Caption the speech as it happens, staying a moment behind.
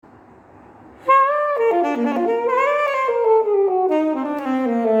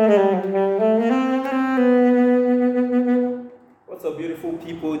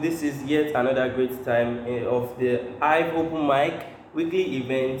people, this is yet another great time of the Hive Open Mic weekly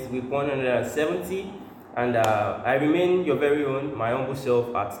event with 170. And I remain your very own, my humble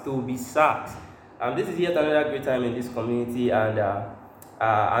self at Toby Sachs. This is yet another great time in this community and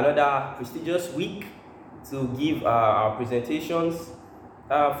another prestigious week to give our presentations.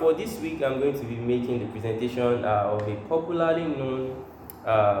 For this week, I'm going to be making the presentation of a popularly known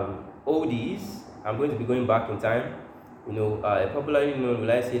oldies. I'm going to be going back in time. A popularly known,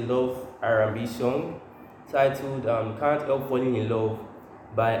 will I say, love R&B song titled "Can't Help Falling in Love"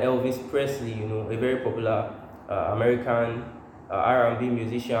 by Elvis Presley. A very popular American R&B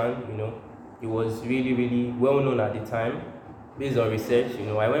musician. He was really well known at the time. Based on research,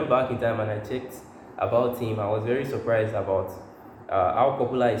 I went back in time and I checked about him. I was very surprised about how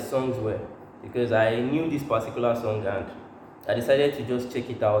popular his songs were, because I knew this particular song and I decided to just check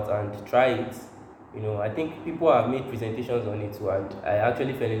it out and try it. I think people have made presentations on it too, and I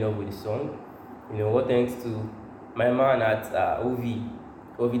actually fell in love with the song. What thanks to my man at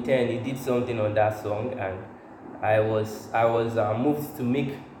OV10, he did something on that song, and I was moved to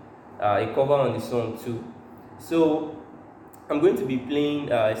make a cover on the song too. So I'm going to be playing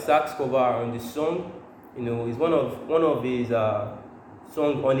a sax cover on the song. It's one of his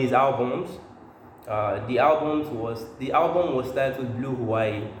song on his albums. The album was titled Blue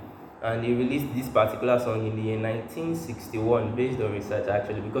Hawaii, and he released this particular song in the year 1961 based on research,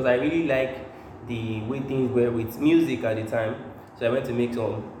 actually, because I really like the way things were with music at the time. So I went to make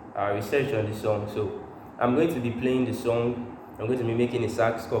some research on the song. So I'm going to be playing the song. I'm going to be making a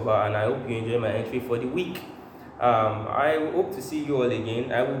sax cover, and I hope you enjoy my entry for the week. I hope to see you all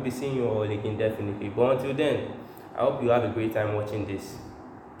again. I will be seeing you all again, definitely. But until then, I hope you have a great time watching this.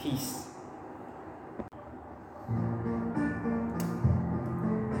 Peace.